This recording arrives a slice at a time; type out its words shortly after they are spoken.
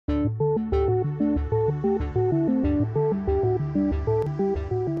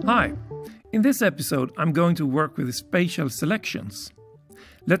Hi, in this episode I'm going to work with spatial selections.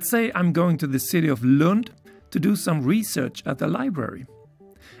 Let's say I'm going to the city of Lund to do some research at a library.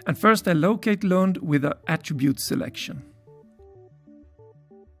 And first I locate Lund with an attribute selection.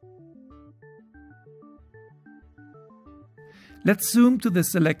 Let's zoom to the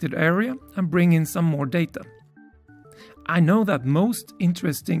selected area and bring in some more data. I know that most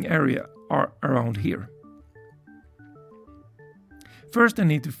interesting areas are around here. First I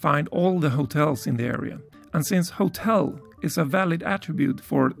need to find all the hotels in the area, and since hotel is a valid attribute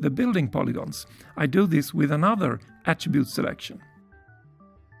for the building polygons, I do this with another attribute selection.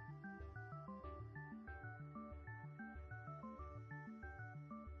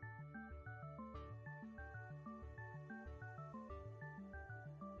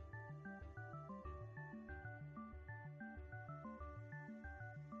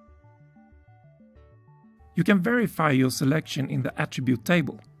 You can verify your selection in the attribute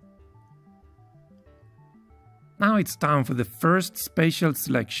table. Now it's time for the first spatial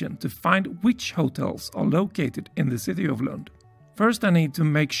selection to find which hotels are located in the city of Lund. First I need to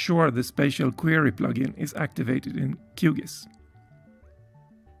make sure the Spatial Query plugin is activated in QGIS.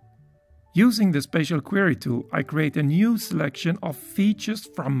 Using the Spatial Query tool, I create a new selection of features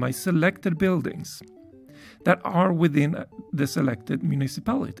from my selected buildings that are within the selected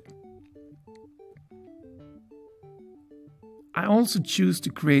municipality. I also choose to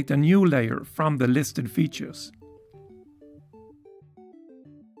create a new layer from the listed features.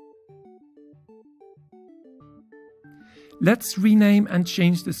 Let's rename and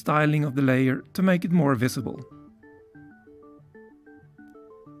change the styling of the layer to make it more visible.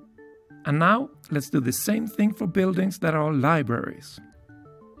 And now let's do the same thing for buildings that are libraries.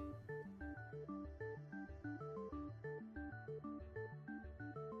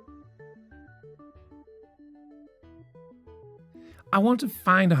 I want to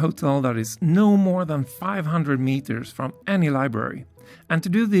find a hotel that is no more than 500 meters from any library. And to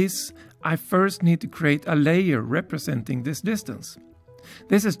do this, I first need to create a layer representing this distance.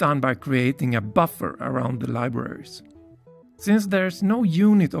 This is done by creating a buffer around the libraries. Since there's no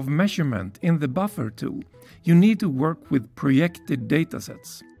unit of measurement in the buffer tool, you need to work with projected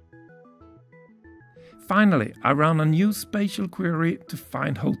datasets. Finally, I run a new spatial query to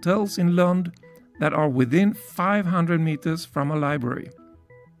find hotels in Lund that are within 500 meters from a library.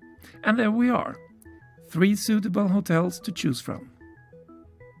 And there we are, 3 suitable hotels to choose from.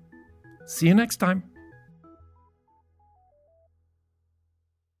 See you next time!